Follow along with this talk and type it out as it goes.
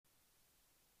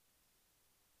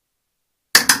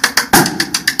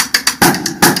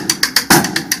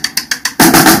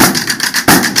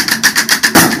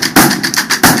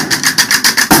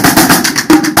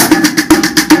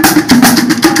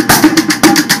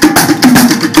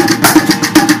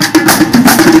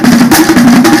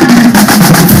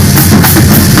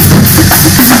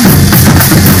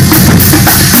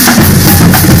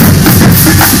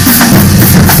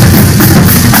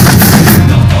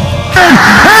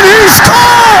and he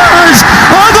scores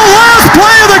on the last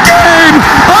play of the game.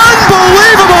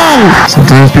 Unbelievable.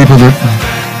 Sometimes people that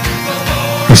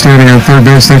are standing on third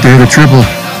base think they hit a triple.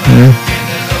 Yeah.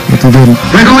 But they didn't.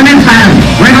 We're going inside him.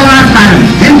 We're going outside him.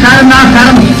 Inside him, outside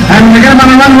him. And when we get him on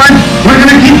the run once, we're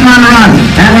going to keep him on the run.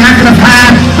 And we're not going to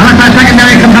pass unless our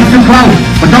secondary comes up too close.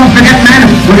 But don't forget, man,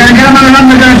 we're going to get him on the run.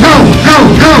 We're going to go.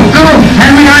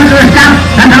 And we aren't going to stop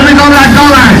until we go to that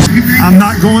goal line. I'm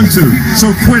not going to,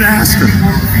 so quit asking.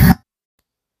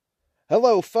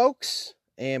 Hello, folks.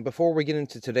 And before we get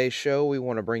into today's show, we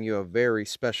want to bring you a very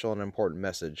special and important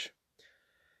message.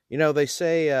 You know, they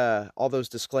say all those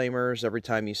disclaimers every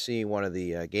time you see one of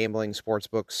the gambling sports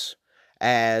books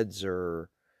ads, or,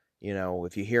 you know,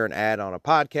 if you hear an ad on a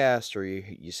podcast or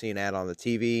you see an ad on the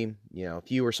TV, you know,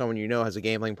 if you or someone you know has a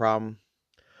gambling problem.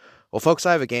 Well, folks,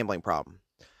 I have a gambling problem.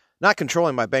 Not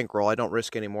controlling my bankroll, I don't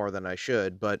risk any more than I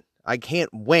should, but I can't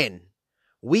win.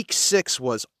 Week 6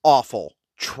 was awful.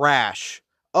 Trash.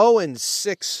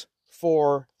 0-6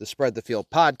 for the Spread the Field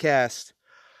podcast.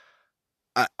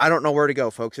 I don't know where to go,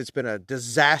 folks. It's been a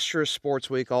disastrous sports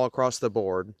week all across the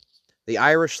board. The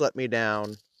Irish let me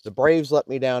down. The Braves let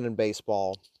me down in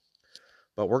baseball.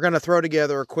 But we're going to throw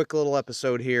together a quick little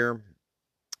episode here.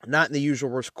 Not in the usual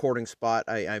recording spot.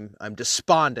 I'm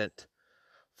despondent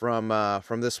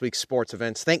from this week's sports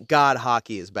events. Thank God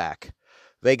hockey is back.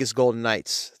 Vegas Golden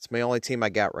Knights. It's my only team I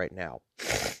got right now.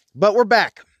 But we're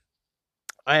back.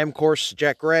 I am, of course,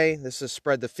 Jack Gray. This is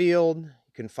Spread the Field.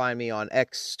 You can find me on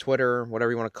X, Twitter,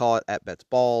 whatever you want to call it, at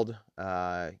BetsBald.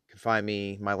 You can find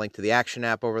my link to the Action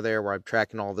app over there where I'm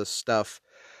tracking all this stuff.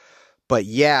 But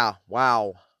yeah,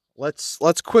 wow. Let's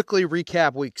quickly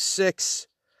recap week 6.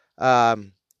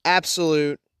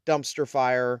 Absolute dumpster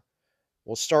fire.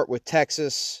 We'll start with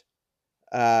Texas.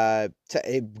 A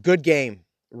good game.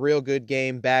 Real good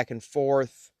game, back and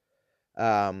forth.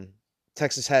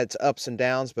 Texas had its ups and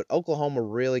downs, but Oklahoma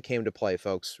really came to play,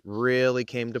 folks. Really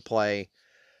came to play.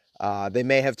 They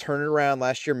may have turned it around.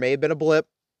 Last year may have been a blip.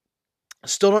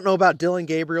 Still don't know about Dylan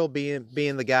Gabriel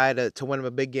being the guy to win him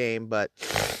a big game, but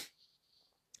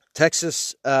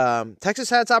Texas had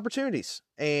its opportunities,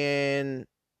 and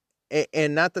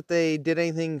not that they did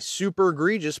anything super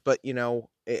egregious, but you know,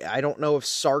 I don't know if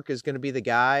Sark is going to be the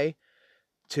guy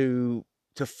to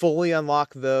fully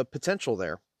unlock the potential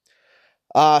there.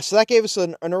 So that gave us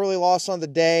an early loss on the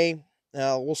day.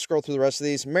 We'll scroll through the rest of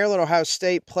these. Maryland, Ohio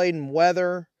State played in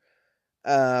weather.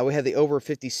 We had the over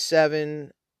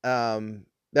 57.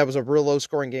 That was a real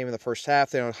low-scoring game in the first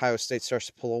half. Then Ohio State starts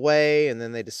to pull away, and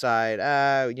then they decide,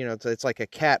 it's like a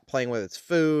cat playing with its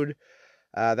food.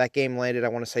 That game landed, I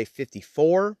want to say,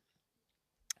 54.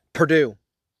 Purdue,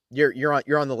 you're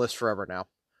on the list forever now.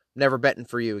 Never betting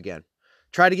for you again.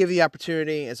 Tried to give you the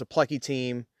opportunity as a plucky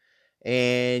team,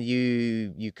 and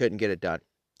you couldn't get it done.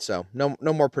 So no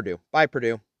more Purdue. Bye,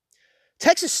 Purdue.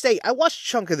 Texas State, I watched a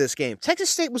chunk of this game. Texas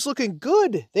State was looking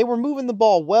good. They were moving the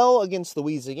ball well against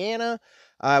Louisiana.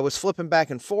 I was flipping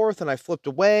back and forth, and I flipped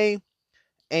away.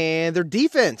 And their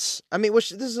defense,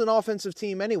 this is an offensive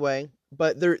team anyway,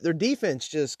 but their defense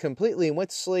just completely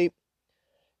went to sleep.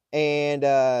 And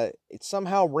it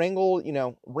somehow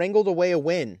wrangled away a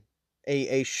win,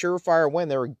 a surefire win.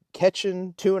 They were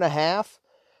catching 2.5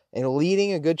 and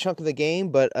leading a good chunk of the game,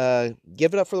 but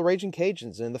give it up for the Raging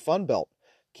Cajuns in the Fun Belt.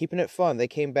 Keeping it fun. They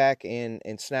came back and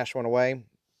snatched one away.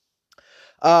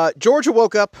 Georgia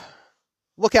woke up.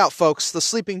 Look out, folks. The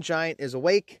sleeping giant is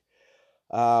awake.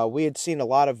 We had seen a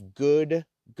lot of good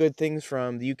things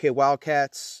from the UK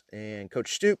Wildcats and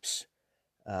Coach Stoops.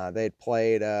 They had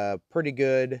played pretty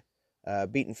good,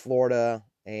 beaten Florida,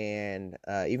 and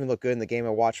even looked good in the game I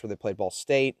watched where they played Ball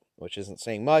State, which isn't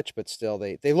saying much, but still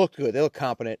they looked good. They looked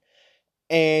competent.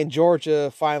 And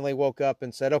Georgia finally woke up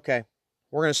and said, okay,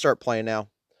 we're going to start playing now.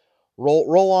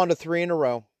 Roll on to 3 in a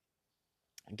row.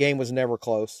 Game was never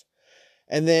close.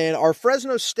 And then our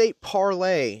Fresno State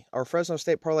parlay.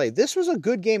 This was a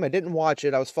good game. I didn't watch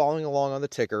it. I was following along on the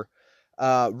ticker.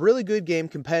 Really good game,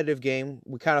 competitive game.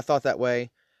 We kind of thought that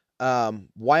way.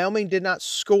 Wyoming did not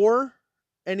score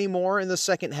anymore in the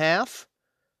second half,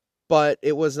 but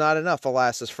it was not enough,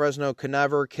 alas, as Fresno could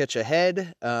never catch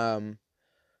ahead. And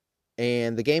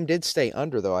the game did stay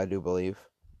under, though, I do believe.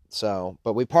 So,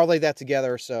 but we parlayed that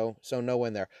together, so no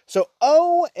win there. So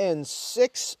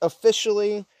 0-6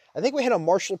 officially. I think we had a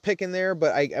Marshall pick in there,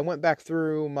 but I went back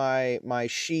through my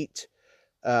sheet,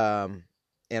 and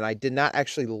I did not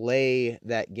actually lay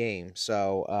that game.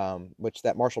 So, which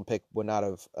that Marshall pick would not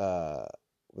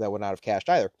have cashed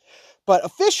either. But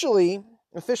officially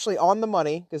on the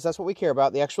money, because that's what we care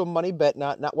about, the actual money bet,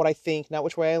 not what I think, not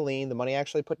which way I lean, the money I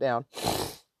actually put down.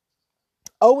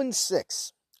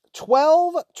 0-6.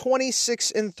 12,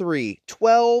 26, and 3.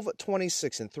 12,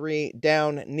 26, and 3,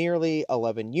 down nearly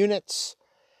 11 units.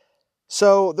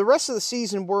 So the rest of the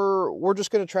season, we're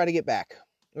just going to try to get back.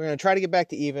 We're going to try to get back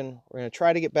to even. We're going to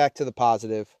try to get back to the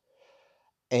positive.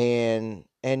 And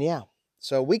yeah.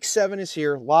 So week 7 is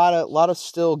here. A lot of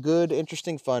still good,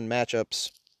 interesting, fun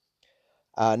matchups.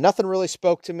 Nothing really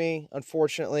spoke to me,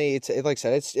 unfortunately. Like I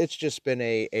said, it's just been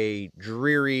a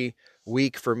dreary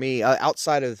week for me.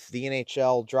 Outside of the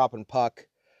NHL dropping puck,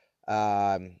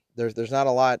 there's not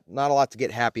a lot to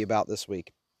get happy about this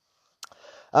week.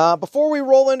 Before we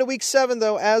roll into week 7,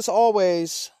 though, as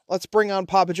always, let's bring on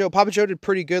Papa Joe. Papa Joe did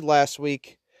pretty good last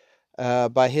week,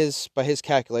 by his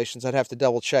calculations. I'd have to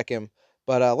double check him.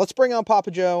 But let's bring on Papa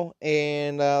Joe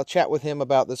and chat with him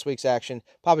about this week's action.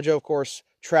 Papa Joe, of course,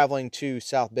 traveling to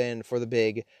South Bend for the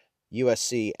big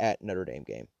USC at Notre Dame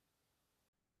game.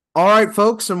 All right,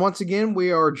 folks, and once again,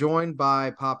 we are joined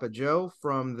by Papa Joe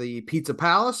from the Pizza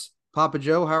Palace. Papa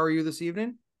Joe, how are you this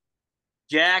evening?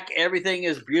 Jack, everything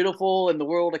is beautiful in the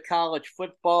world of college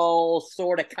football,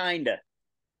 sort of, kind of.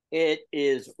 It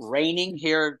is raining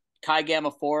here at Chi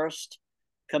Gamma Forest,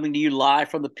 coming to you live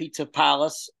from the Pizza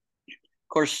Palace.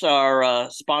 Of course, our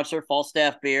sponsor,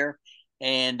 Falstaff Beer,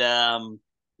 and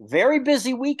very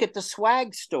busy week at the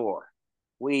swag store.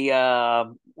 We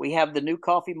have the new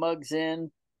coffee mugs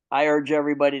in. I urge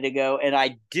everybody to go, and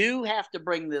I do have to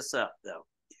bring this up, though.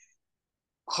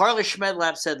 Harley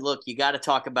Schmedlap said, look, you got to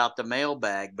talk about the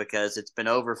mailbag because it's been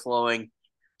overflowing.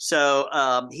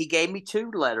 So he gave me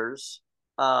 2 letters.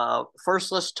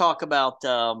 First, let's talk about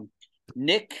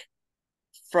Nick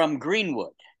from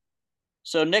Greenwood.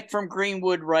 So Nick from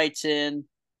Greenwood writes in,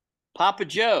 Papa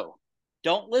Joe,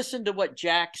 don't listen to what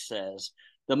Jack says.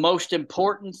 The most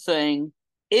important thing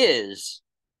is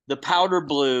the powder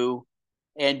blue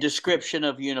and description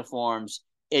of uniforms.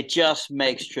 It just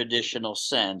makes traditional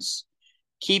sense.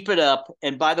 Keep it up.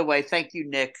 And by the way, thank you,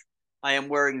 Nick. I am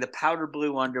wearing the powder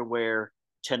blue underwear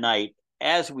tonight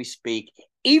as we speak,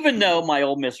 even though my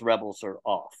Ole Miss Rebels are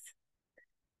off.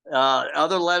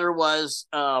 Other letter was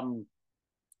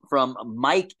from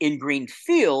Mike in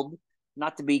Greenfield,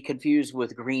 not to be confused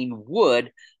with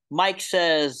Greenwood. Mike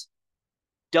says,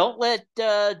 don't let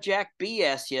Jack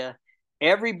BS you.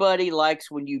 Everybody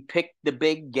likes when you pick the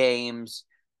big games.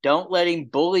 Don't let him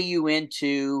bully you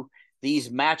into these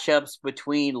matchups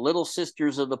between Little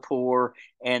Sisters of the Poor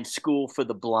and School for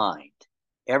the Blind.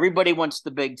 Everybody wants the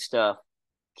big stuff.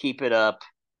 Keep it up.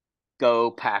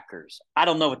 Go Packers. I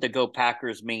don't know what the Go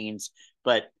Packers means,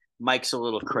 but Mike's a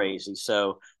little crazy.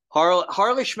 So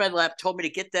Harley Schmedlap told me to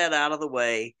get that out of the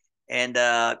way. And,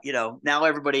 now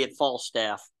everybody at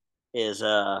Falstaff is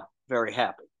very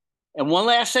happy. And one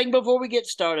last thing before we get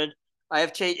started, I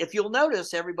have changed. If you'll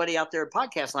notice, everybody out there at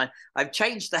Podcast Line, I've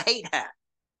changed the hate hat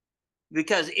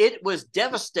because it was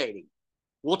devastating.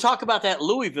 We'll talk about that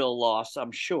Louisville loss,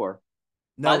 I'm sure.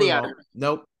 No,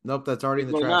 nope. That's already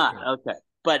in the trash can. Okay,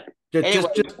 but anyway,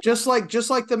 just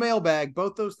like the mailbag,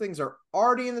 both those things are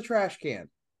already in the trash can.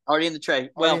 Already in the trash.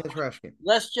 Well, in the trash can.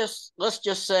 Let's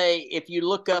just say if you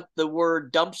look up the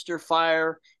word dumpster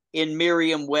fire in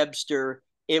Merriam-Webster,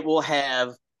 it will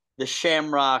have the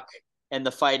Shamrock and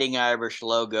the Fighting Irish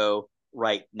logo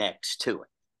right next to it.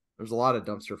 There's a lot of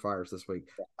dumpster fires this week.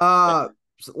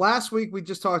 Last week we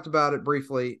just talked about it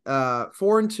briefly.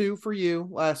 4-2 for you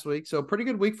last week, so pretty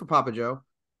good week for Papa Joe.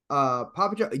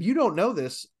 Papa Joe, you don't know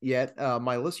this yet.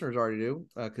 My listeners already do.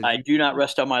 I do not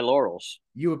rest on my laurels.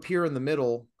 You appear in the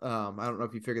middle. I don't know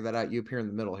if you figured that out. You appear in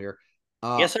the middle here.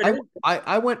 Yes, I do.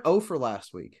 I went 0 for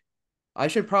last week. I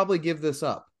should probably give this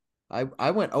up.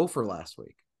 I went 0 for last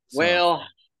week. So well,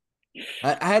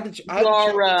 I had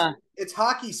to. It's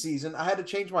hockey season. I had to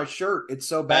change my shirt. It's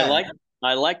so bad.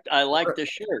 I like the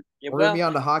shirt. We're gonna be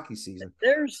on to hockey season.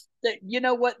 You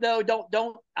know what though?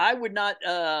 Don't. I would not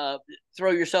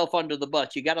throw yourself under the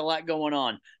bus. You got a lot going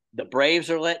on. The Braves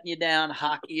are letting you down.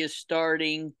 Hockey is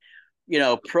starting.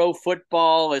 Pro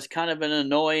football is kind of an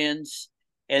annoyance.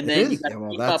 And then you got to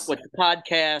keep up with the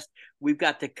podcast. We've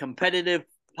got the competitive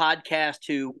podcast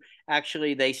who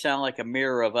actually they sound like a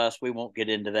mirror of us. We won't get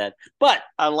into that. But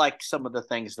I like some of the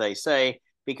things they say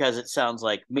because it sounds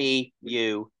like me,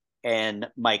 you, and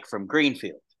Mike from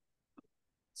Greenfield.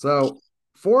 So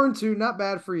 4-2, not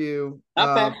bad for you.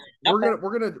 Not bad.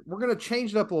 We're gonna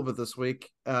change it up a little bit this week.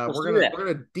 We're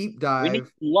gonna deep dive. We need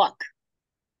luck.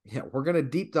 Yeah, we're gonna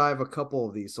deep dive a couple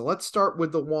of these. So let's start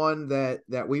with the one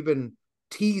that we've been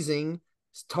teasing,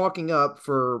 talking up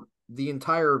for the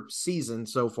entire season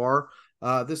so far.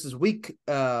 This is week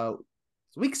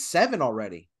 7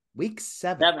 already. Week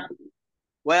 7.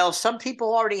 Well, some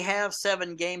people already have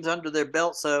 7 games under their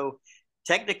belt, so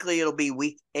Technically, it'll be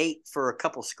week 8 for a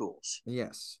couple schools.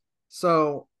 Yes.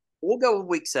 So we'll go with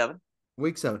week 7.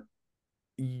 Week 7.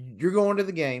 You're going to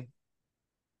the game.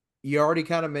 You already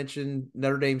kind of mentioned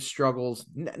Notre Dame's struggles,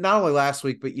 not only last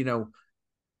week, but,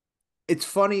 it's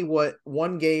funny what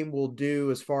one game will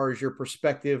do as far as your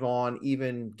perspective on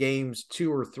even games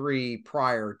 2 or 3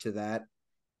 prior to that.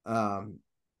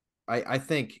 I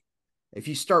think if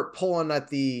you start pulling at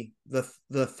the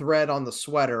thread on the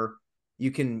sweater,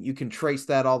 you can trace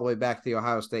that all the way back to the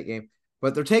Ohio State game.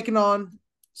 But they're taking on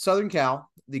Southern Cal,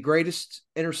 the greatest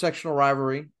intersectional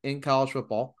rivalry in college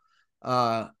football,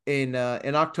 in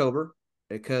October.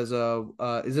 Because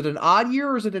is it an odd year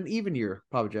or is it an even year,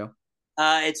 Papa Joe?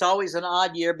 It's always an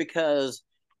odd year because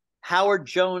Howard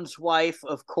Jones' wife,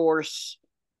 of course,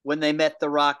 when they met the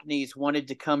Rockneys, wanted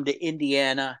to come to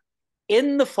Indiana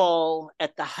in the fall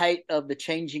at the height of the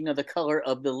changing of the color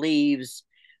of the leaves.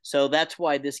 So that's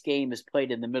why this game is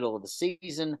played in the middle of the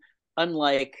season,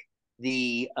 unlike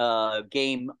the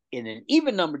game in an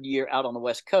even-numbered year out on the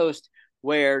West Coast,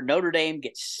 where Notre Dame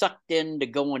gets sucked into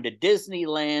going to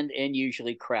Disneyland and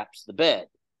usually craps the bed.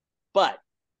 But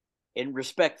in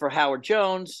respect for Howard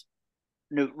Jones,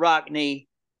 Knute Rockne,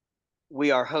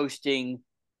 we are hosting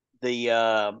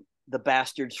the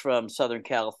bastards from Southern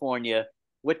California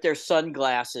with their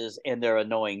sunglasses and their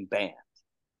annoying band.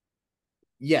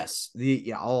 Yes,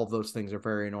 all of those things are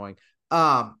very annoying.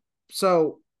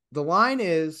 So the line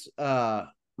is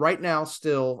right now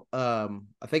still. I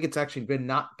think it's actually been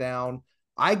knocked down.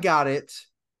 I got it.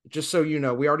 Just so you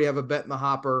know, we already have a bet in the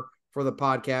hopper for the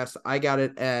podcast. I got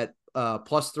it at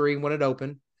 +3 when it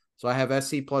opened. So I have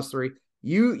SC +3.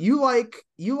 You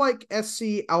like SC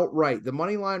outright. The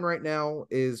money line right now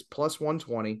is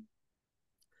 +120.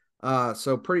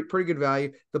 So pretty good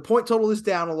value. The point total is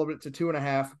down a little bit to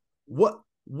 2.5.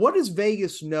 What does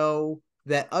Vegas know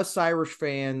that us Irish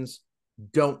fans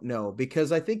don't know?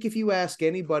 Because I think if you ask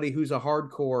anybody who's a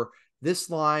hardcore,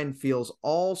 this line feels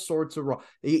all sorts of wrong.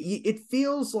 It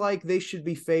feels like they should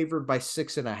be favored by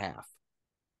 6.5.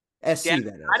 SC, yeah,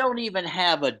 that is. I don't even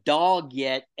have a dog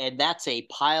yet, and that's a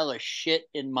pile of shit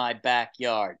in my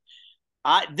backyard.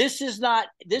 This is not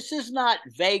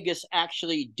Vegas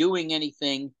actually doing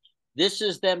anything. This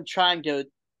is them trying to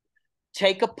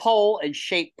take a poll and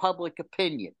shape public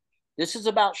opinion. This is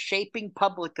about shaping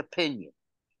public opinion.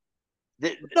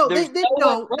 They got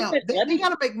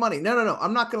to make money. No.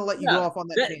 I'm not going to let you go off on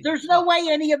that. There's no way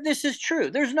any of this is true.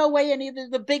 There's no way any of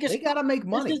the biggest. They got to make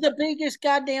money. This is the biggest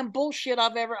goddamn bullshit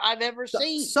I've ever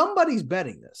seen. Somebody's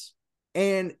betting this,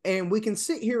 and we can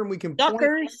sit here and we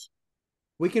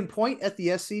can point at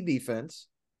the SC defense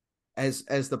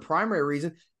as the primary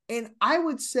reason. And I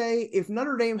would say if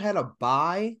Notre Dame had a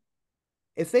bye,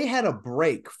 if they had a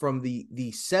break from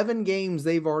the 7 games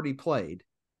they've already played.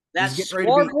 That's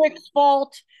Swarbrick's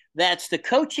fault. That's the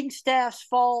coaching staff's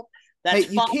fault. That's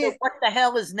what the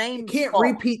hell his name. You can't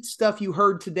repeat stuff you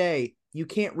heard today. You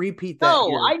can't repeat that.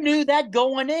 No, I knew that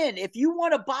going in. If you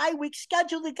want a bye week,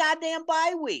 schedule the goddamn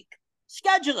bye week.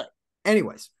 Schedule it.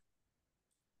 Anyways,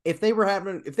 if they were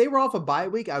off a bye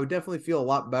week, I would definitely feel a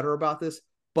lot better about this.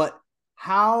 But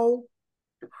how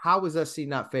is SC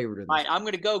not favored in this? All right, I'm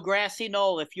going to go grassy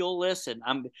knoll if you'll listen.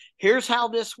 Here's how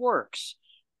this works.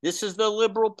 This is the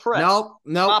liberal press. No,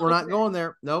 we're not going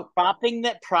there. Nope. Propping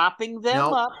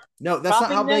them up. No, that's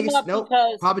not how Vegas. No,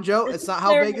 Papa Joe, it's not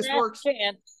how Vegas works.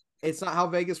 It's not how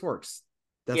Vegas works.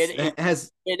 It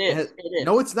is.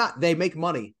 No, it's not. They make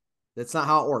money. That's not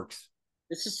how it works.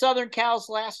 This is Southern Cal's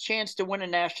last chance to win a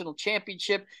national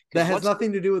championship. That has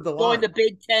nothing to do with the line. Going to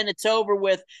Big Ten, it's over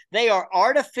with. They are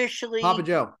artificially Papa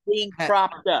Joe being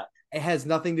propped up. It has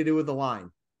nothing to do with the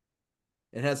line.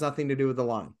 It has nothing to do with the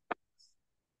line.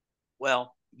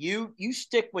 Well, you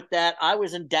stick with that. I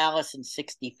was in Dallas in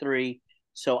 '63,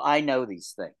 so I know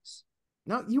these things.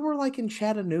 No, you were like in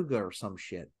Chattanooga or some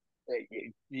shit.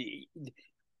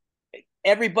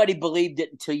 Everybody believed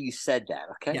it until you said that,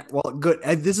 okay? Yeah, well, good.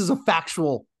 This is a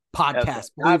factual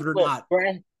podcast, believe it or not.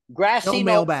 Grassy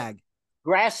mailbag.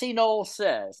 Grassy Knoll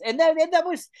says, and that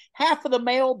was half of the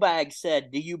mailbag said,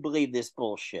 do you believe this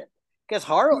bullshit? Because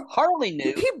Harley knew.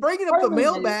 You keep bringing up the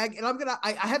mailbag, and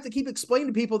I have to keep explaining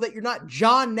to people that you're not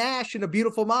John Nash in A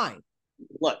Beautiful Mind.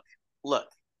 Look.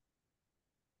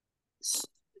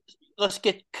 Let's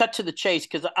cut to the chase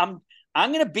because I'm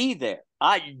going to be there.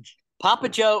 Papa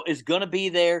Joe is going to be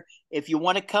there. If you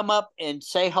want to come up and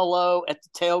say hello at the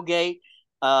tailgate,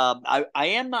 I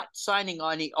am not signing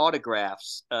any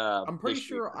autographs. I'm pretty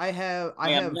sure I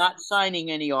am not signing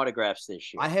any autographs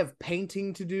this year. I have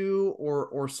painting to do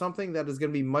or something that is going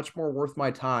to be much more worth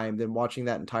my time than watching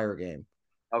that entire game.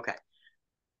 Okay.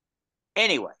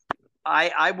 Anyway,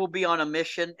 I will be on a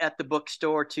mission at the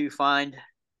bookstore to find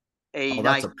a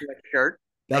nice sweatshirt.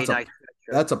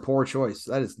 That's a poor choice.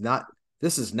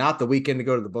 This is not the weekend to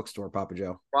go to the bookstore, Papa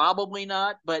Joe. Probably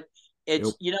not, but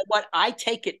it's, you know what? I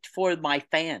take it for my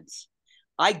fans.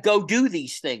 I go do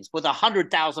these things with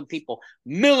 100,000 people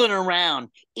milling around,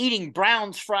 eating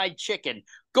Brown's fried chicken,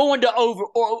 going to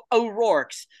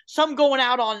O'Rourke's, some going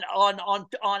out on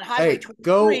Highway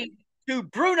 23 to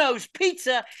Bruno's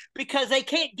Pizza because they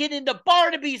can't get into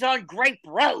Barnaby's on Grape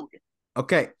Road.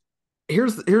 Okay,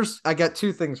 I got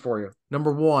two things for you.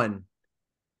 Number one,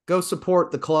 go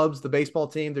support the clubs, the baseball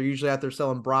team. They're usually out there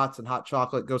selling brats and hot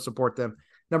chocolate. Go support them.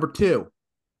 Number two,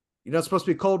 it's supposed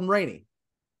to be cold and rainy.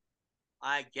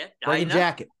 Bring a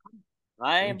jacket.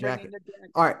 I am bringing the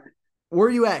jacket. All right. Where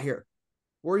are you at here?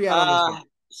 Where are you at on this game?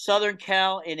 Southern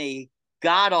Cal in a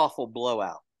god-awful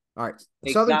blowout. All right.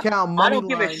 Southern Cal money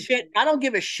line. I don't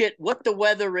give a shit what the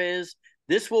weather is.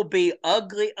 This will be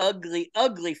ugly, ugly,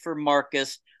 ugly for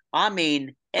Marcus. I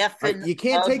mean, effing you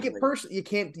can't ugly. take it personally. You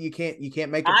can't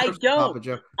make it personal, Papa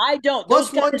Joe. I don't.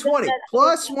 Plus 120.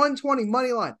 Plus 120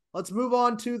 money line. Let's move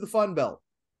on to the Fun Belt.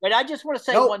 But I just want to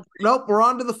say one thing. Nope, we're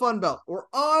on to the Fun Belt. We're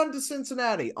on to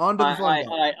Cincinnati. On to the Fun Belt.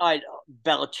 All right,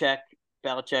 Belichick.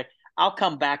 I'll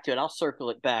come back to it. I'll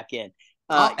circle it back in.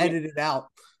 I'll edit it out.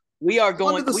 We are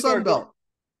going on to the Sun Belt.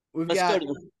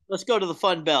 Let's go to the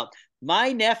Fun Belt.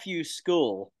 My nephew's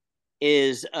school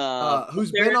is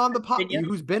who's been on the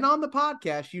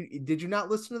podcast. Did you not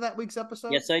listen to that week's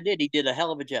episode? Yes, I did. He did a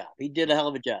hell of a job.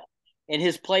 And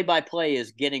his play-by-play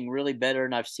is getting really better,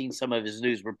 and I've seen some of his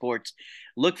news reports.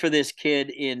 Look for this kid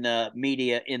in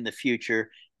media in the future,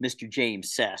 Mr.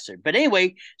 James Sasser. But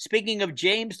anyway, speaking of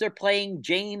James, they're playing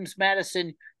James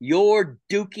Madison, your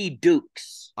Dookie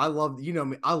Dukes. I love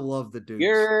the Dukes.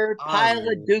 Your pile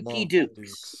of Dookie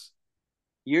Dukes.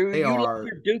 You love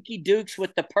your Dookie Dukes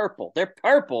with the purple. They're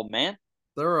purple, man.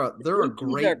 They're a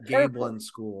great gambling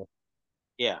school.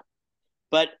 Yeah.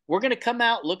 But we're going to come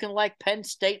out looking like Penn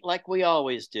State like we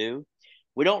always do.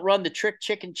 We don't run the trick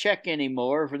chicken check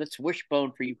anymore. That's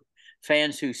wishbone for you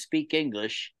fans who speak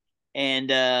English.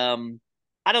 And I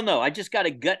don't know. I just got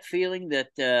a gut feeling that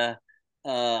the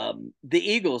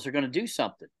Eagles are going to do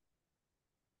something.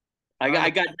 I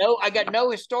got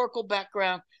no historical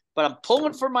background, but I'm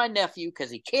pulling for my nephew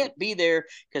because he can't be there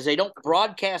because they don't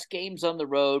broadcast games on the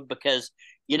road because,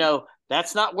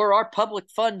 that's not where our public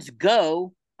funds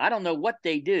go. I don't know what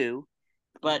they do,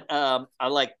 but I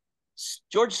like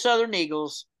Georgia Southern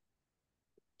Eagles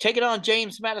taking on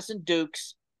James Madison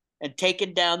Dukes and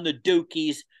taking down the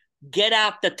Dukies. Get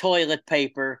out the toilet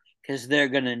paper because they're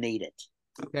going to need it.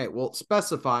 Okay, well,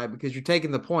 specify because you're taking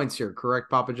the points here,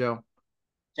 correct, Papa Joe?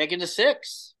 Taking the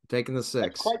 6.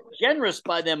 That's quite generous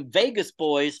by them Vegas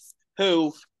boys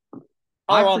who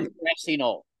are on the grassy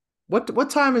knoll. What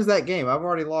time is that game? I've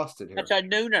already lost it here. That's a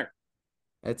nooner.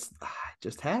 I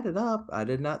just had it up. I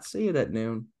did not see it at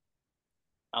noon.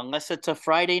 Unless it's a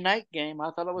Friday night game.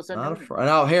 I thought it was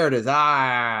Oh, here it is.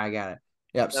 I got it.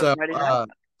 Yep. So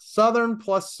Southern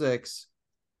plus 6.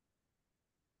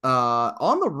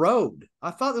 On the road. I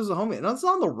thought this was a home game. No, it's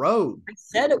on the road. I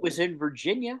said it was in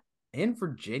Virginia. In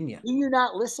Virginia. Do you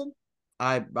not listen?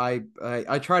 I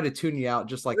try to tune you out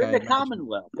just like They're in the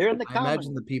Commonwealth. They're in the Commonwealth. I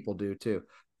imagine the people do too.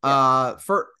 Yeah.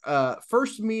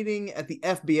 First meeting at the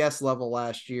FBS level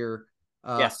last year.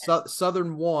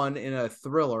 Southern won in a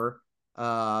thriller,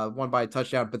 won by a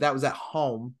touchdown, but that was at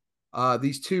home.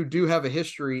 These two do have a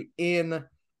history in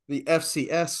the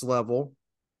FCS level.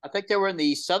 I think they were in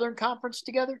the Southern Conference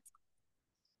together.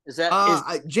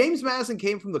 James Madison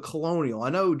came from the Colonial.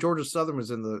 I know Georgia Southern was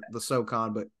in the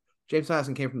SoCon, but James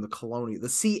Madison came from the Colonial, the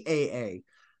CAA.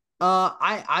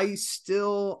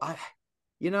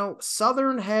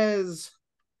 Southern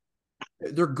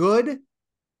they're good.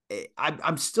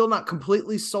 I'm still not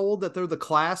completely sold that they're the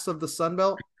class of the Sun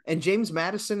Belt. And James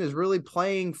Madison is really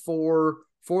playing for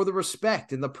the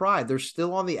respect and the pride. They're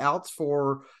still on the outs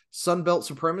for Sun Belt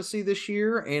supremacy this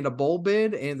year and a bowl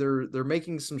bid, and they're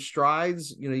making some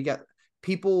strides. You got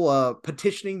people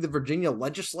petitioning the Virginia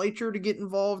legislature to get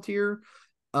involved here.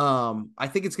 I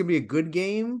think it's going to be a good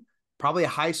game, probably a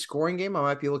high scoring game. I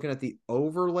might be looking at the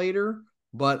over later.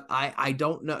 But I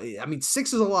don't know. I mean,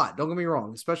 6 is a lot. Don't get me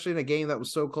wrong, especially in a game that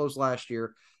was so close last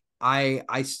year.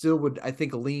 I still would, I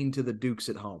think, lean to the Dukes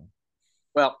at home.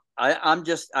 Well, I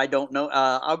don't know.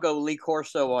 I'll go Lee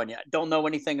Corso on you. I don't know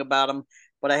anything about him,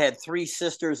 but I had 3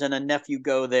 sisters and a nephew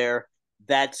go there.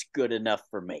 That's good enough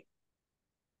for me.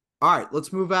 All right,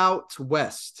 let's move out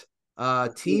west.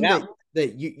 Team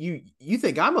that you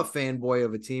think I'm a fanboy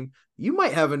of a team. You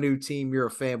might have a new team you're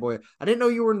a fanboy of. I didn't know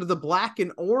you were into the black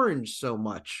and orange so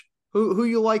much. Who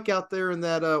you like out there in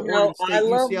that You Oregon know, State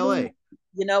UCLA?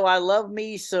 I love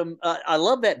me some. I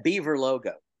love that Beaver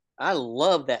logo. I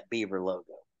love that Beaver logo.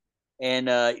 And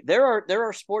there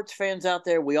are sports fans out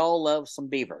there. We all love some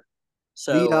Beaver.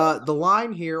 So The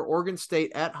line here, Oregon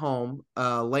State at home,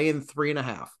 laying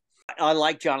 3.5. I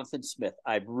like Jonathan Smith.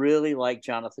 I really like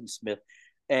Jonathan Smith.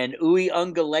 And Ui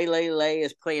Ungalele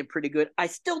is playing pretty good. I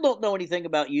still don't know anything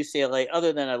about UCLA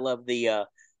other than I love the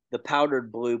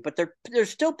powdered blue, but they're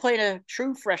still playing a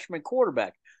true freshman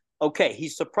quarterback. Okay, he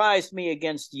surprised me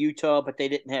against Utah, but they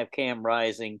didn't have Cam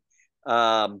Rising.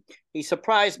 He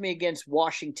surprised me against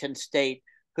Washington State,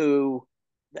 who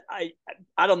I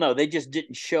don't know. They just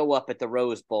didn't show up at the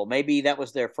Rose Bowl. Maybe that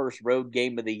was their first road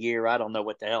game of the year. I don't know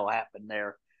what the hell happened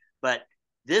there. But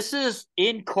this is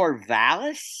in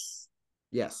Corvallis.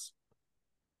 Yes.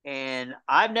 And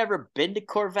I've never been to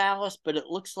Corvallis, but it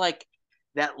looks like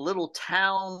that little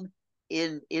town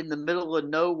in the middle of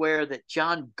nowhere that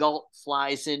John Galt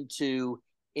flies into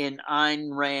in Ayn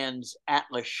Rand's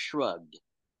Atlas Shrugged.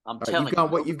 I'm telling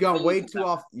you. You've gone way too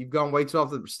off. You've gone way too off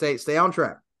the state. Stay on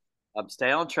track.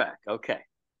 Stay on track. Okay.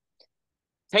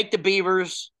 Take the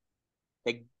Beavers.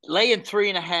 They lay in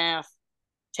 3.5.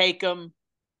 Take them.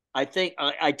 I think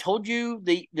I told you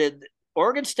the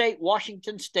Oregon State,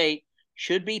 Washington State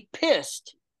should be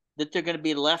pissed that they're going to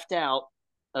be left out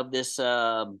of this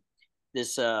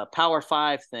Power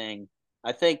 5 thing.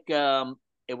 I think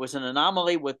it was an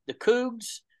anomaly with the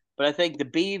Cougs, but I think the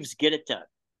Beavs get it done.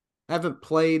 Haven't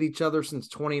played each other since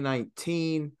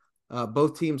 2019.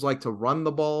 Both teams like to run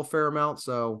the ball a fair amount,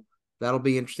 so that'll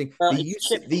be interesting.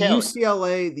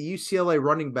 The UCLA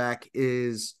running back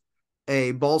is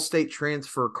a Ball State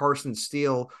transfer, Carson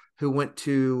Steele, who went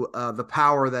to the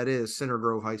power that is Center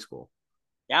Grove High School.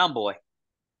 Down boy.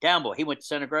 He went to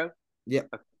Center Grove? Yep.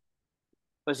 Okay.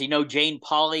 Does he know Jane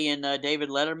Pauley and David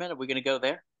Letterman? Are we going to go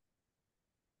there?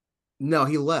 No,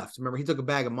 he left. Remember, he took a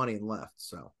bag of money and left.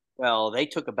 So, well, they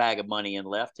took a bag of money and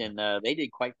left, and they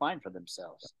did quite fine for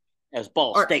themselves as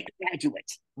Ball State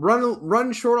graduates.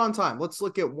 Run short on time. Let's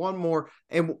look at one more.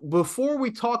 And before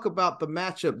we talk about the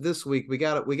matchup this week, we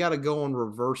got to go in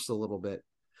reverse a little bit.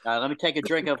 Let me take a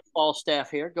drink of Falstaff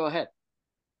here. Go ahead.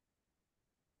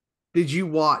 Did you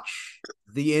watch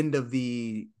the end of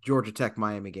the Georgia Tech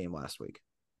Miami game last week?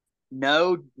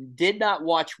 No, did not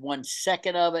watch 1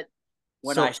 second of it.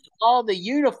 When I saw the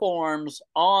uniforms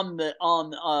on the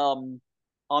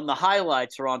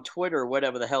highlights or on Twitter or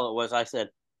whatever the hell it was, I said,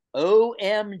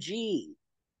 OMG.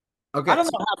 Okay. I don't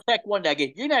know how Tech won that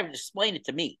game. You're not even explain it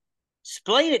to me.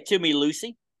 Explain it to me,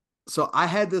 Lucy. So I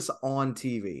had this on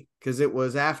TV because it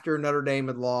was after Notre Dame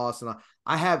had lost, and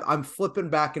I'm flipping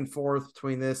back and forth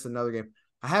between this and another game.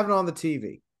 I have it on the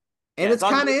TV, and it's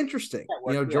kind of interesting.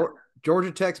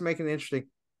 Georgia Tech's making it interesting.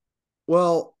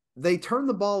 Well, they turn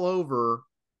the ball over,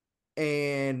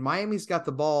 and Miami's got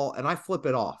the ball, and I flip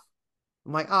it off.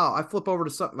 I'm like, I flip over to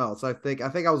something else. I think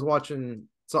I was watching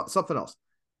something else.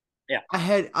 Yeah,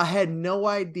 I had no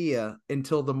idea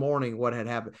until the morning what had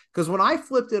happened, because when I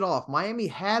flipped it off, Miami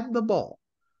had the ball.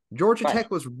 Georgia Tech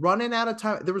was running out of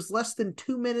time. There was less than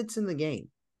 2 minutes in the game.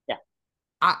 Yeah,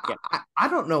 I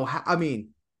don't know how. I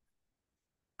mean,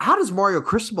 how does Mario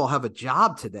Cristobal have a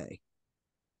job today?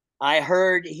 I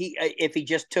heard if he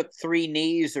just took 3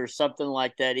 knees or something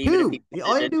like that. All he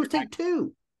had to do was take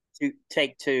 2.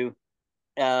 Take 2.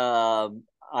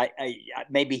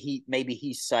 Maybe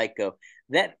he's psycho.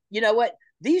 That, you know what?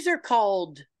 These are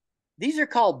called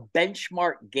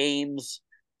benchmark games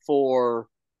for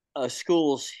a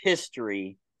school's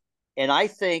history, and I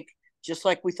think just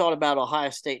like we thought about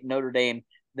Ohio State and Notre Dame,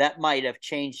 that might have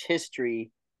changed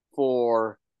history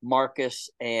for Marcus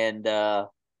and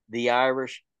the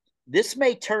Irish. This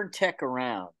may turn Tech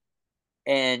around,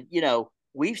 and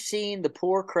we've seen the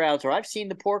poor crowds, or I've seen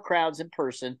the poor crowds in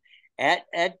person at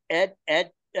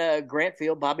Grant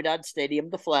Field, Bobby Dodd Stadium,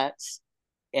 the Flats,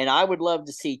 and I would love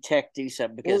to see Tech do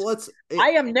something, because I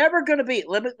am never going to be.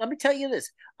 Let me tell you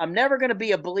this: I'm never going to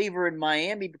be a believer in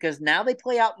Miami, because now they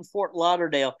play out in Fort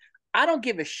Lauderdale. I don't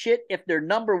give a shit if they're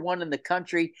number 1 in the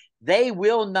country; they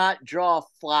will not draw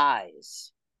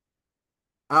flies.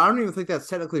 I don't even think that's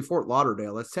technically Fort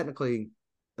Lauderdale. That's something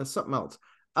else.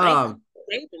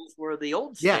 Gables were the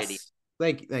old stadium. Yes.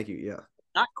 Thank you. Yeah.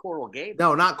 Not Coral Gables.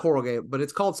 No, not Coral Gables, but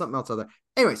it's called something else out there.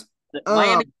 Anyways,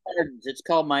 Miami Gardens. It's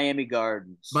called Miami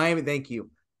Gardens. Miami. Thank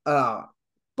you. But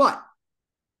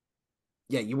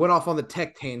yeah, you went off on the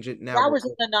Tech tangent. Now that was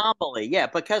an anomaly. Yeah,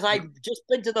 because I've just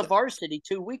been to the varsity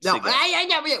 2 weeks ago.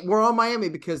 We're on Miami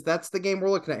because that's the game we're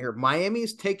looking at here. Miami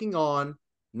is taking on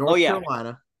North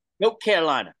Carolina. North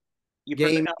Carolina.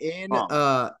 Game in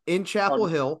Chapel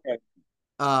Hill.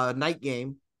 Night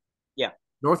game.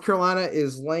 North Carolina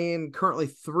is laying currently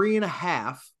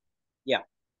 3.5. Yeah.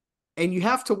 And you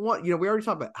have to want, we already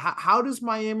talked about how does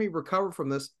Miami recover from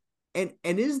this? And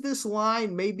is this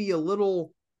line maybe a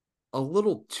little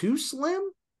too slim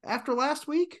after last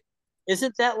week?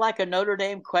 Isn't that like a Notre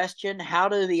Dame question? How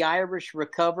do the Irish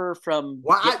recover from?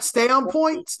 Stay on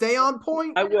point. Stay on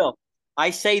point. I will. I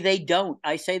say they don't.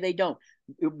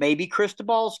 Maybe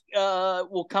Cristobal's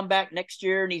will come back next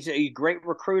year, and he's a great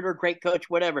recruiter, great coach,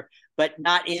 whatever. But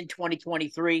not in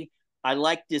 2023. I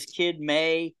like this kid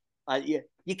May.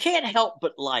 You can't help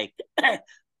but like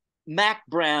Mac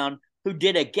Brown, who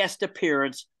did a guest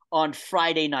appearance on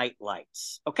Friday Night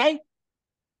Lights. Okay,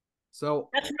 so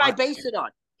that's what I base it on.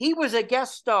 He was a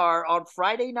guest star on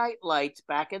Friday Night Lights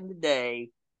back in the day.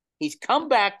 He's come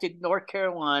back to North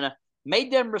Carolina,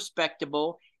 made them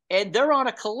respectable, and they're on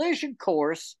a collision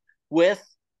course with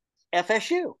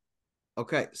FSU.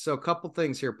 Okay, so a couple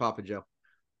things here, Papa Joe.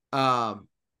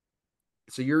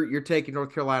 So you're taking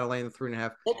North Carolina laying the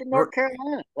 3.5. Taking North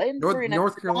Carolina laying the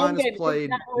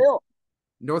 3.5.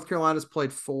 North Carolina's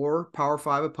played 4 Power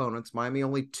 5 opponents. Miami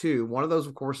only 2. One of those,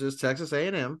 of course, is Texas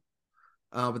A&M.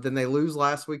 But then they lose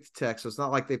last week to Texas. It's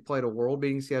not like they played a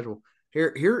world-beating schedule.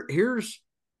 Here's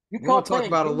you want to talk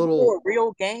about a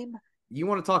real game. You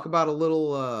want to talk about a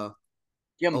little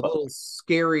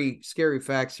scary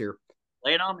facts here.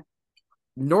 Lay it on me.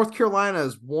 North Carolina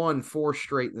has won 4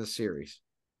 straight in this series.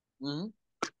 Mm-hmm.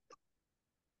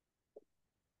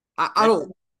 I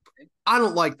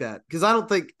don't like that because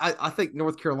I think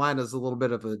North Carolina is a little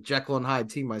bit of a Jekyll and Hyde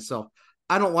team myself.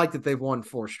 I don't like that they've won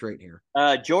 4 straight here.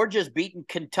 Georgia's beaten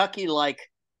Kentucky like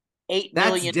 8 That's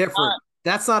million different. times.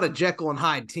 That's not a Jekyll and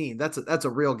Hyde team. That's a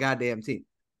real goddamn team.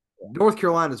 North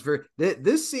Carolina's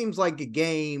this seems like a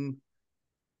game.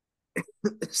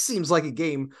 It seems like a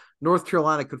game North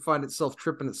Carolina could find itself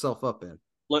tripping itself up in.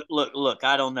 Look,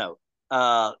 I don't know.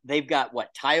 They've got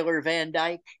Tyler Van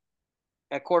Dyke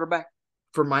at quarterback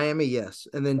for Miami, yes,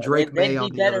 and then Drake May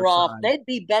on the other side. They'd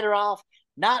be better off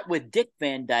not with Dick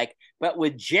Van Dyke, but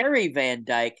with Jerry Van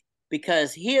Dyke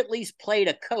because he at least played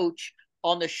a coach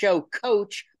on the show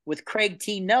Coach with Craig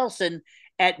T. Nelson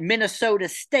at Minnesota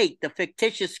State, the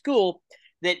fictitious school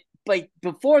that. But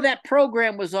before that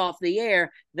program was off the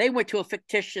air, they went to a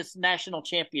fictitious national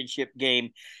championship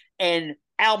game, and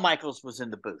Al Michaels was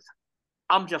in the booth.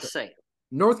 I'm just saying.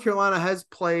 North Carolina has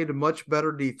played much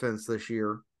better defense this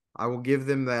year. I will give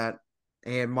them that.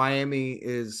 And Miami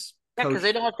is because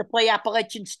they don't have to play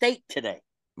Appalachian State today.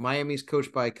 Miami's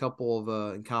coached by a couple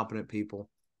of incompetent people.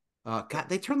 God,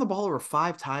 they turned the ball over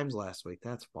 5 times last week.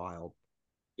 That's wild.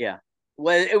 Yeah.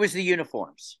 Well, it was the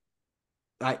uniforms.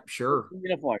 Sure.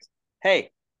 Uniforms.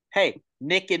 Hey,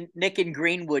 Nick and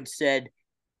Greenwood said,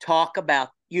 talk about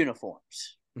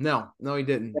uniforms. No, he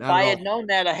didn't. If I had known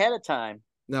that ahead of time.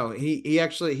 No, he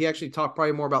actually talked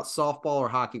probably more about softball or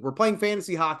hockey. We're playing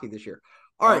fantasy hockey this year.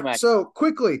 All right, so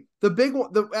quickly, the big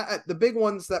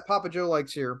ones that Papa Joe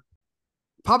likes here.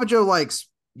 Papa Joe likes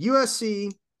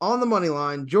USC on the money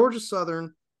line, Georgia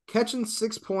Southern catching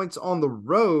 6 points on the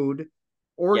road,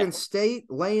 Oregon State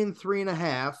laying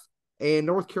 3.5. And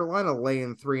North Carolina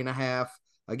laying 3.5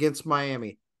 against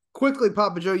Miami. Quickly,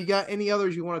 Papa Joe, you got any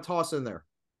others you want to toss in there?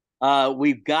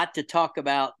 We've got to talk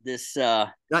about this. You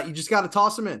just got to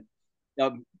toss them in.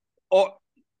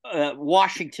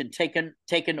 Washington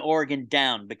taking Oregon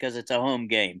down because it's a home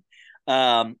game.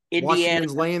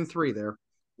 Washington's laying 3 there.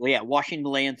 Well, yeah,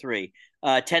 Washington laying 3.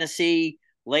 Tennessee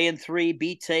laying 3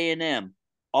 beats A&M.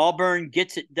 Auburn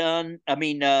gets it done.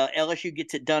 LSU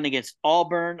gets it done against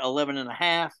Auburn,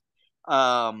 11.5.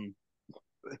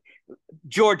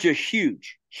 Georgia,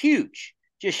 huge,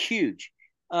 just huge.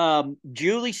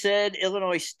 Julie said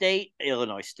Illinois State,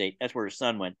 that's where her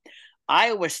son went.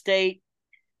 Iowa State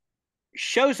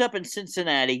shows up in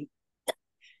Cincinnati,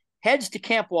 heads to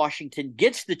Camp Washington,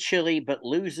 gets the chili, but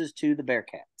loses to the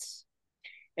Bearcats.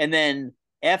 And then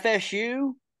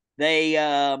FSU,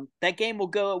 that game will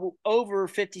go over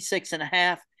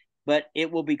 56.5, but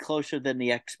it will be closer than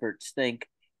the experts think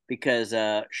because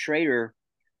Schrader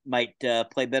might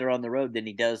play better on the road than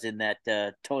he does in that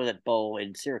toilet bowl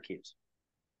in Syracuse.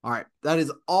 All right. That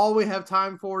is all we have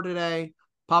time for today.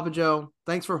 Papa Joe,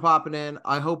 thanks for popping in.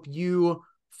 I hope you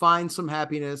find some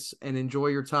happiness and enjoy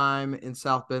your time in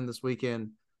South Bend this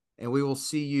weekend. And we will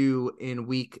see you in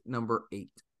week number 8.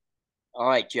 All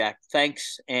right, Jack.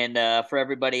 Thanks. And for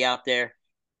everybody out there,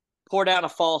 pour down a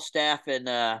Falstaff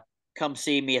and come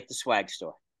see me at the swag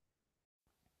store.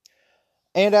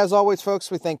 And as always, folks,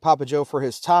 we thank Papa Joe for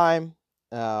his time.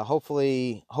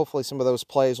 Hopefully some of those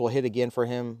plays will hit again for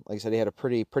him. Like I said, he had a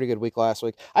pretty good week last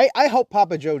week. I hope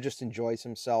Papa Joe just enjoys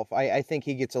himself. I think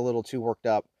he gets a little too worked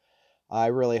up I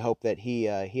really hope that he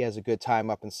has a good time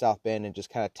up in South Bend and just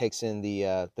kind of takes in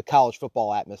the college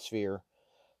football atmosphere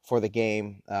for the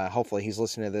game. Hopefully he's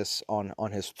listening to this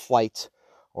on his flight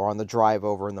or on the drive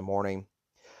over in the morning.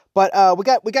 But we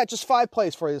got just 5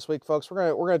 plays for you this week, folks.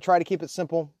 We're gonna try to keep it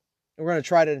simple. We're gonna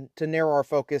try to narrow our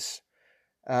focus.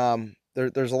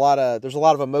 There's a lot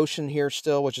of emotion here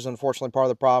still, which is unfortunately part of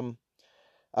the problem.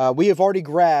 We have already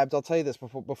grabbed, I'll tell you this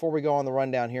before we go on the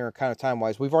rundown here, kind of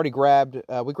time-wise, we grabbed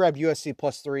USC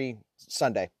 +3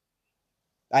 Sunday.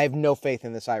 I have no faith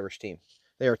in this Irish team.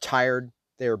 They are tired.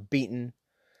 They are beaten.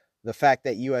 The fact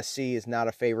that USC is not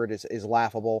a favorite is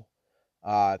laughable.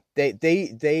 I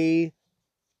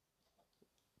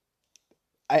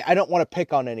don't want to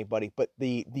pick on anybody, but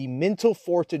the mental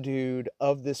fortitude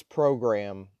of this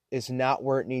program is not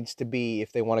where it needs to be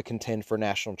if they want to contend for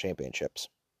national championships.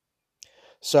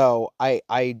 So I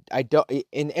don't,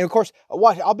 and of course,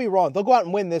 watch, I'll be wrong. They'll go out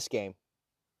and win this game.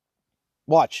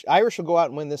 Watch, Irish will go out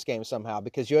and win this game somehow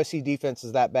because USC defense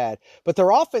is that bad. But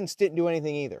their offense didn't do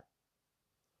anything either.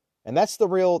 And that's the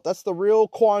real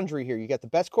quandary here. You got the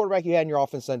best quarterback you had, and your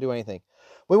offense doesn't do anything.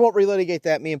 We won't relitigate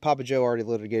that. Me and Papa Joe already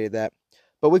litigated that.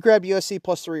 But we grabbed USC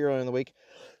 +3 earlier in the week.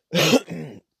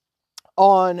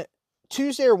 On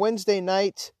Tuesday or Wednesday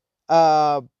night,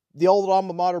 the old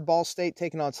alma mater Ball State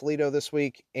taking on Toledo this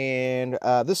week. And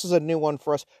this is a new one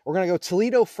for us. We're going to go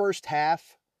Toledo first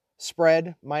half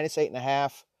spread,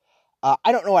 -8.5.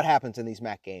 I don't know what happens in these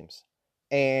MAC games.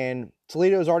 And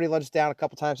Toledo's already let us down a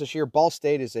couple times this year. Ball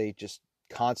State is a just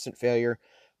constant failure.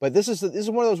 But this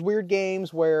is one of those weird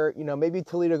games where, maybe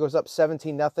Toledo goes up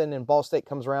 17-0 and Ball State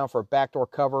comes around for a backdoor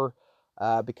cover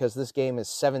because this game is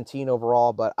 17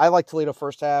 overall. But I like Toledo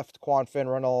first half. Quan Finn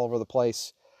run all over the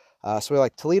place. So we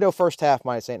like Toledo first half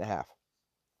 -8.5.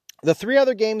 The 3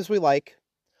 other games we like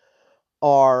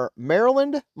are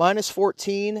Maryland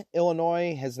 -14.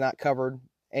 Illinois has not covered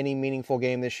any meaningful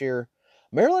game this year.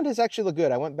 Maryland has actually looked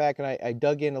good. I went back and I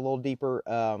dug in a little deeper.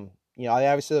 They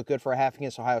obviously looked good for a half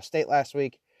against Ohio State last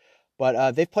week.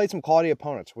 But they've played some quality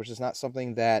opponents, which is not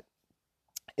something that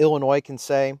Illinois can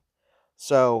say.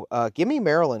 So give me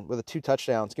Maryland with 2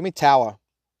 touchdowns. Give me Tawa.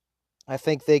 I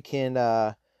think they can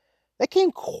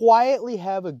quietly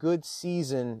have a good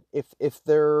season if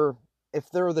they're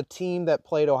the team that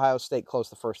played Ohio State close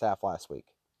the first half last week.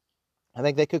 I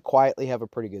think they could quietly have a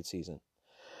pretty good season.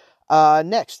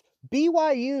 Next,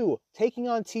 BYU taking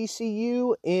on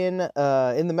TCU in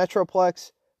the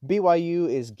Metroplex. BYU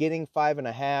is getting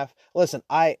 5.5. Listen,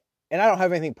 I don't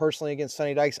have anything personally against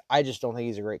Sonny Dykes. I just don't think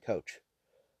he's a great coach.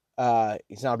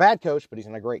 He's not a bad coach, but he's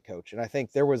not a great coach. And I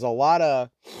think there was a lot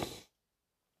of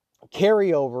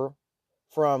carryover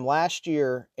from last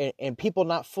year and people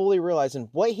not fully realizing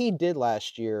what he did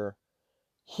last year.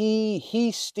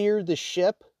 He steered the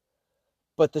ship,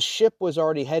 but the ship was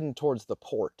already heading towards the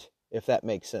port, if that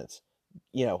makes sense.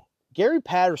 Gary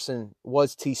Patterson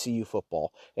was TCU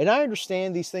football. And I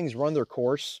understand these things run their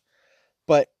course,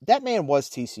 but that man was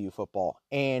TCU football.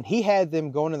 And he had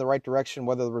them going in the right direction,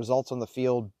 whether the results on the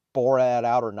field bore that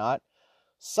out or not.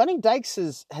 Sonny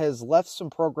Dykes has left some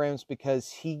programs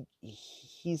because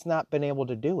he's not been able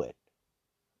to do it.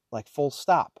 Like, full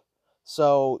stop.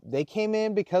 So they came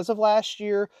in because of last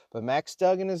year, but Max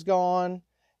Duggan is gone.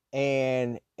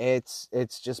 And it's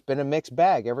just been a mixed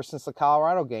bag ever since the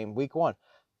Colorado game, week 1.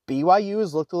 BYU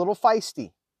has looked a little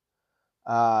feisty.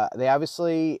 They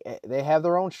have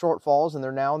their own shortfalls, and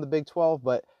they're now in the Big 12,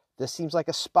 but this seems like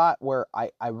a spot where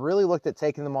I really looked at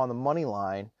taking them on the money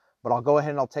line, but I'll go ahead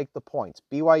and I'll take the points.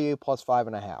 BYU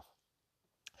 +5.5.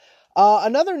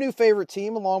 Another new favorite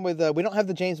team, along with, we don't have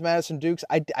the James Madison Dukes.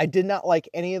 I did not like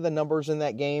any of the numbers in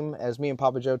that game, as me and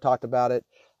Papa Joe talked about it.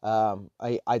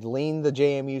 I'd lean the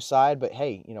JMU side, but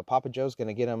hey, Papa Joe's going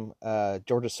to get him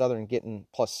Georgia Southern getting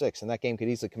 +6, and that game could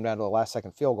easily come down to a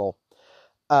last-second field goal.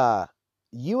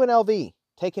 UNLV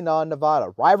taking on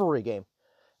Nevada, rivalry game.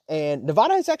 And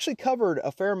Nevada has actually covered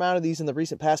a fair amount of these in the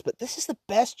recent past, but this is the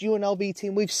best UNLV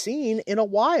team we've seen in a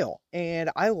while, and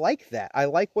I like that. I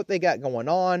like what they got going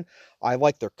on. I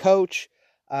like their coach.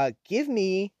 Give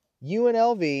me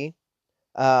UNLV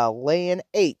laying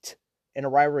 8 in a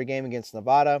rivalry game against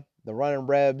Nevada. The Running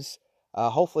Rebs,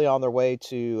 hopefully on their way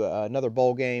to another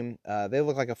bowl game. They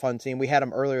look like a fun team. We had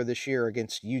them earlier this year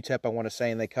against UTEP, I want to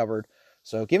say, and they covered.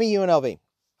 So give me UNLV.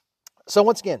 So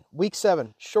once again, week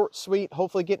 7, short, sweet,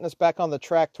 hopefully getting us back on the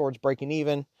track towards breaking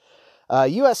even.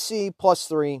 USC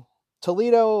 +3.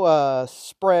 Toledo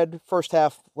spread first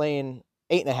half laying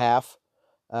 8.5.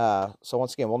 So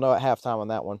once again, we'll know at halftime on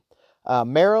that one.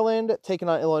 Maryland taking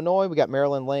on Illinois. We got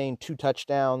Maryland laying 2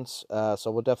 touchdowns.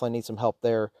 So we'll definitely need some help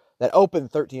there. That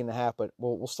opened 13.5, but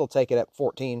we'll still take it at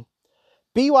 14.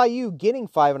 BYU getting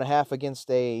 5.5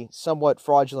 against a somewhat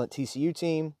fraudulent TCU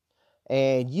team,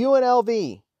 and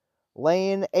UNLV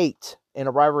laying 8 in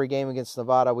a rivalry game against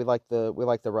Nevada. We like the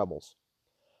Rebels.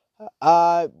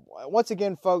 Once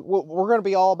again, folks, we're going to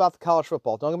be all about the college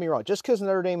football. Don't get me wrong. Just because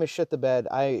Notre Dame is shit the bed,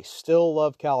 I still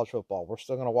love college football. We're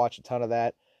still going to watch a ton of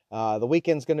that. The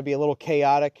weekend's going to be a little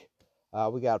chaotic.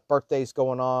 We got birthdays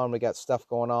going on. We got stuff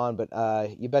going on. But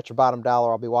you bet your bottom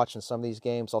dollar I'll be watching some of these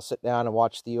games. I'll sit down and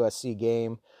watch the USC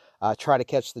game. Try to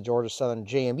catch the Georgia Southern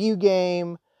JMU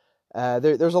game.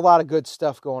 There's a lot of good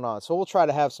stuff going on. So we'll try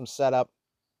to have some setup.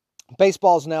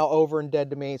 Baseball's now over and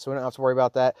dead to me, so we don't have to worry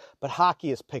about that. But hockey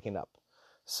is picking up.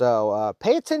 So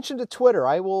pay attention to Twitter.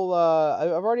 I've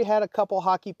already had a couple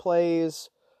hockey plays.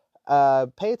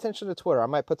 Pay attention to Twitter. I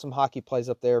might put some hockey plays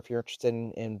up there if you're interested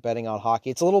in betting on hockey.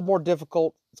 It's a little more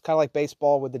difficult. It's kind of like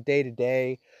baseball with the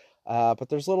day-to-day. But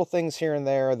there's little things here and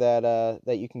there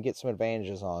that you can get some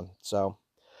advantages on. So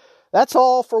that's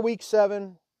all for week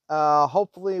 7.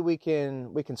 Hopefully we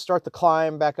can start the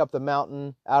climb back up the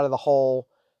mountain out of the hole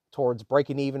towards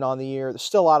breaking even on the year. There's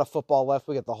still a lot of football left.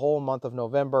 We got the whole month of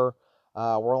November.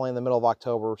 We're only in the middle of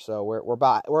October, so we're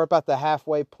about the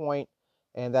halfway point,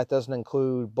 and that doesn't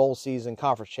include bowl season,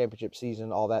 conference championship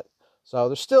season, all that. So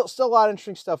there's still a lot of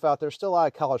interesting stuff out there. Still a lot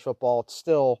of college football. It's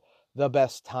still the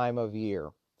best time of year.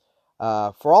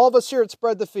 For all of us here at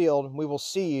Spread the Field, we will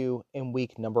see you in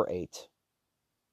week number 8.